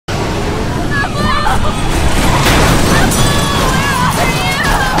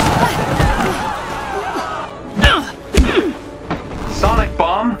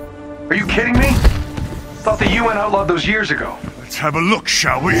The UN outlawed those years ago. Let's have a look,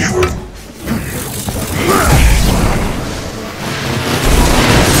 shall we?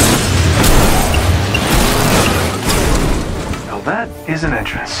 Well, that is an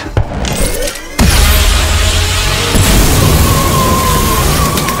entrance.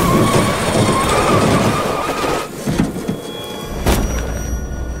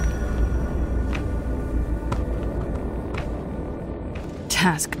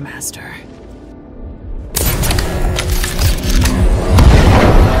 Taskmaster.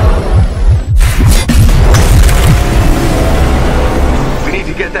 We need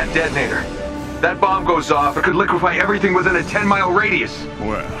to get that detonator. That bomb goes off, it could liquefy everything within a 10-mile radius.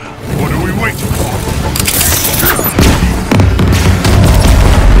 Well, what are we waiting for?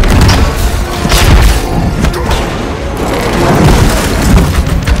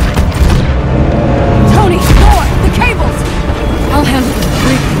 I'll handle the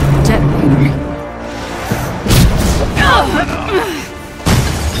big detonator.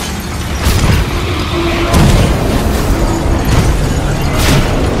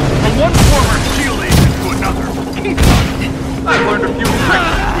 From one former shield agent to another. I've learned a few tricks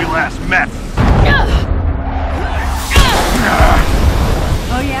since we last met.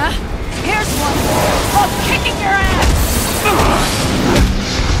 Oh yeah? Here's one. Oh, kicking your ass!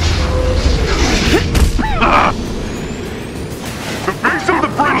 The base of the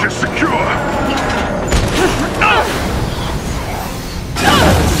bridge is secure!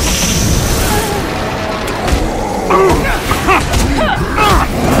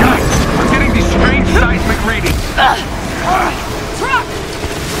 Guys, I'm getting these strange seismic readings. Truck!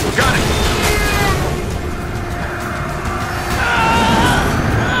 Got it!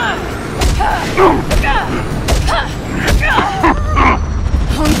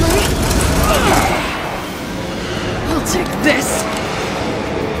 Hungry? I'll take this.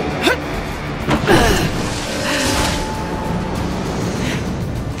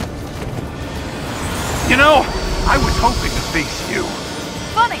 You know, I was hoping to face you.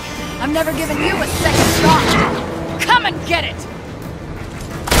 Funny, I'm never giving you a second shot. Come and get it!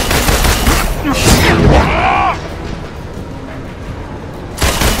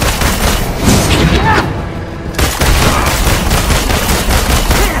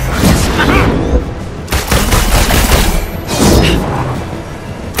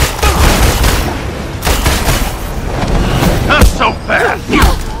 Not so fast!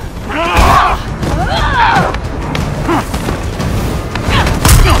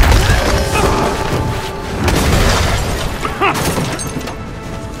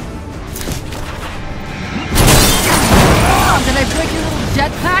 Did I break your little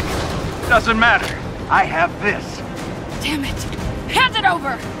jetpack? Doesn't matter. I have this. Damn it! Hand it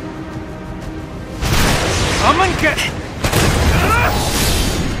over! Come and get it!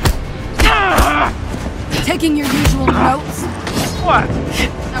 Taking your usual notes? What?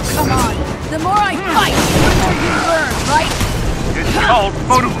 Now come on. The more I fight, the more you learn, right? It's called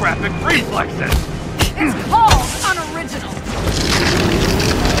photographic reflexes. It's called unoriginal.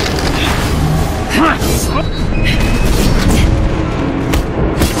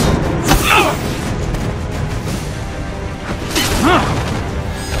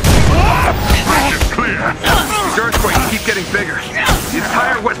 Bridge is clear. These earthquakes keep getting bigger. The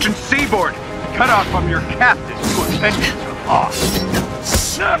entire western seaboard. Cut off from your captain, you Avengers are lost.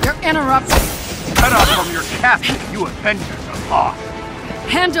 You're interrupting. Cut off from your captain, you Avengers are lost.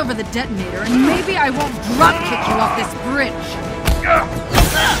 Hand over the detonator, and maybe I won't drop kick you off this bridge.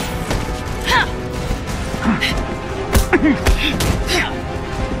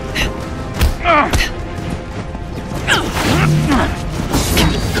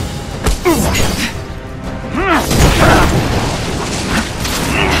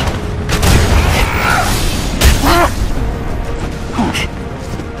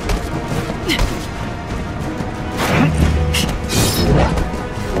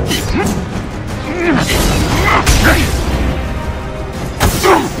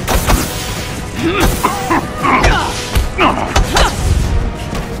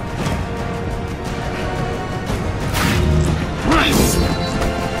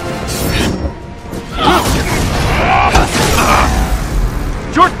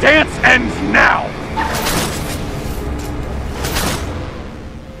 Your dance ends now!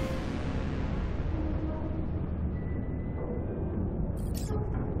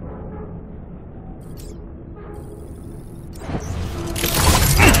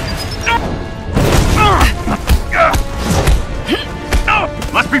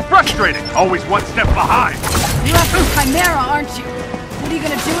 Must be frustrating, always one step behind. You're after Chimera, aren't you? What are you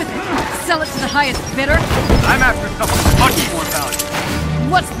gonna do with it? Sell it to the highest bidder? I'm after something much more valuable.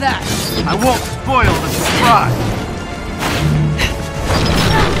 What's that? I won't spoil the surprise.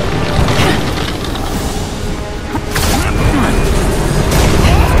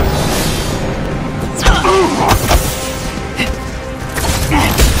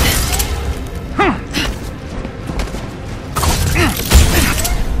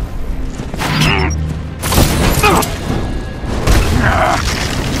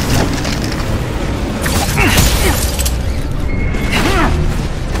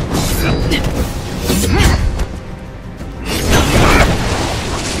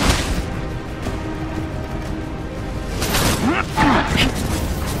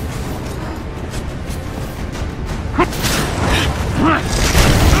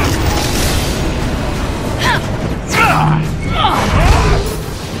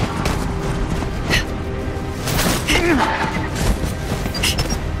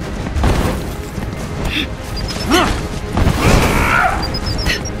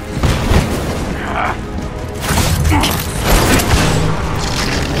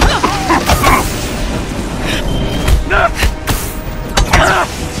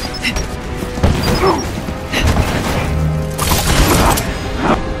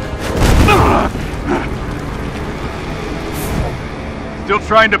 Still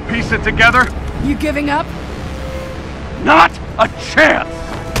trying to piece it together? You giving up? Not a chance!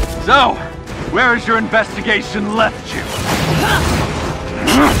 So, where has your investigation left you?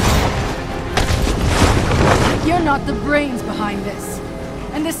 You're not the brains behind this.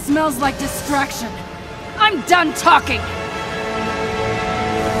 And this smells like distraction. I'm done talking!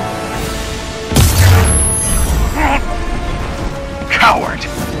 Coward!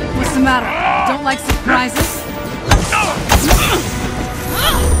 What's the matter? Don't like surprises?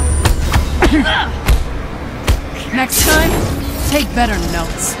 Next time, take better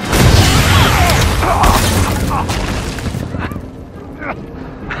notes.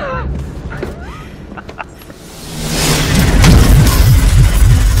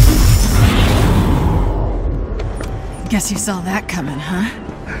 Guess you saw that coming, huh?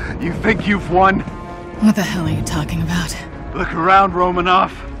 You think you've won? What the hell are you talking about? Look around,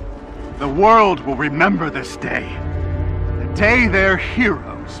 Romanoff. The world will remember this day. The day their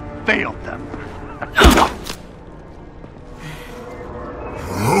heroes failed them.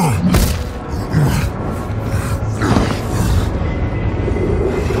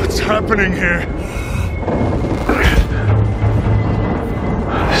 What's happening here?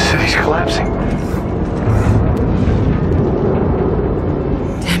 The city's collapsing.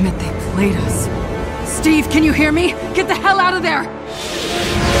 Damn it, they played us. Steve, can you hear me? Get the hell out of there!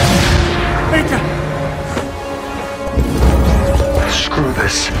 Screw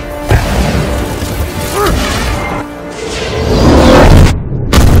this.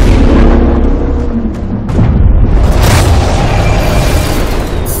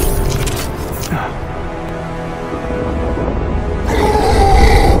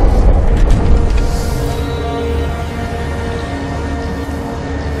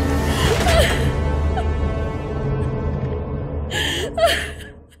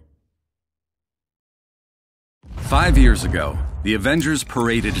 Five years ago, the Avengers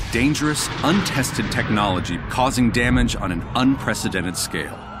paraded dangerous, untested technology causing damage on an unprecedented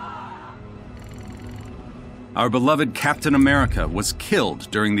scale. Our beloved Captain America was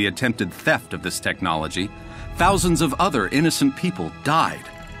killed during the attempted theft of this technology. Thousands of other innocent people died,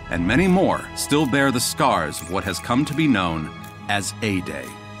 and many more still bear the scars of what has come to be known as A-Day.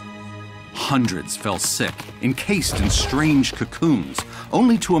 Hundreds fell sick, encased in strange cocoons,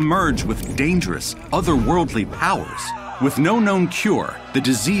 only to emerge with dangerous, otherworldly powers. With no known cure, the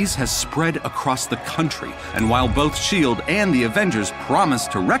disease has spread across the country, and while both S.H.I.E.L.D. and the Avengers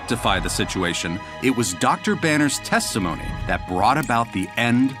promised to rectify the situation, it was Dr. Banner's testimony that brought about the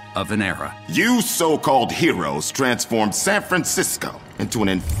end of an era. You so-called heroes transformed San Francisco into an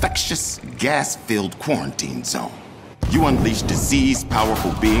infectious, gas-filled quarantine zone. You unleashed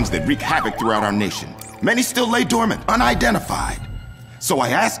disease-powerful beings that wreak havoc throughout our nation. Many still lay dormant, unidentified. So I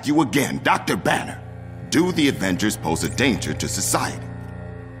ask you again, Dr. Banner, do the Avengers pose a danger to society?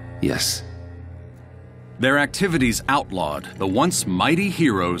 Yes. Their activities outlawed, the once mighty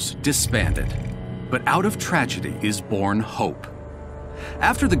heroes disbanded. But out of tragedy is born hope.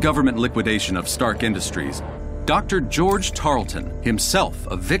 After the government liquidation of Stark Industries, Dr. George Tarleton, himself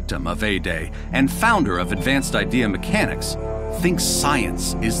a victim of A-Day and founder of Advanced Idea Mechanics, thinks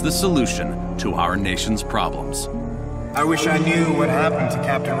science is the solution to our nation's problems. I wish I knew what happened to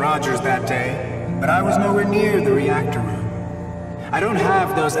Captain Rogers that day, but I was nowhere near the reactor room. I don't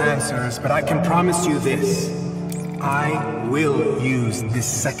have those answers, but I can promise you this. I will use this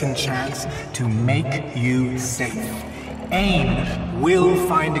second chance to make you safe. AIM will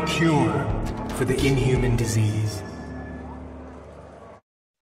find a cure for the inhuman disease.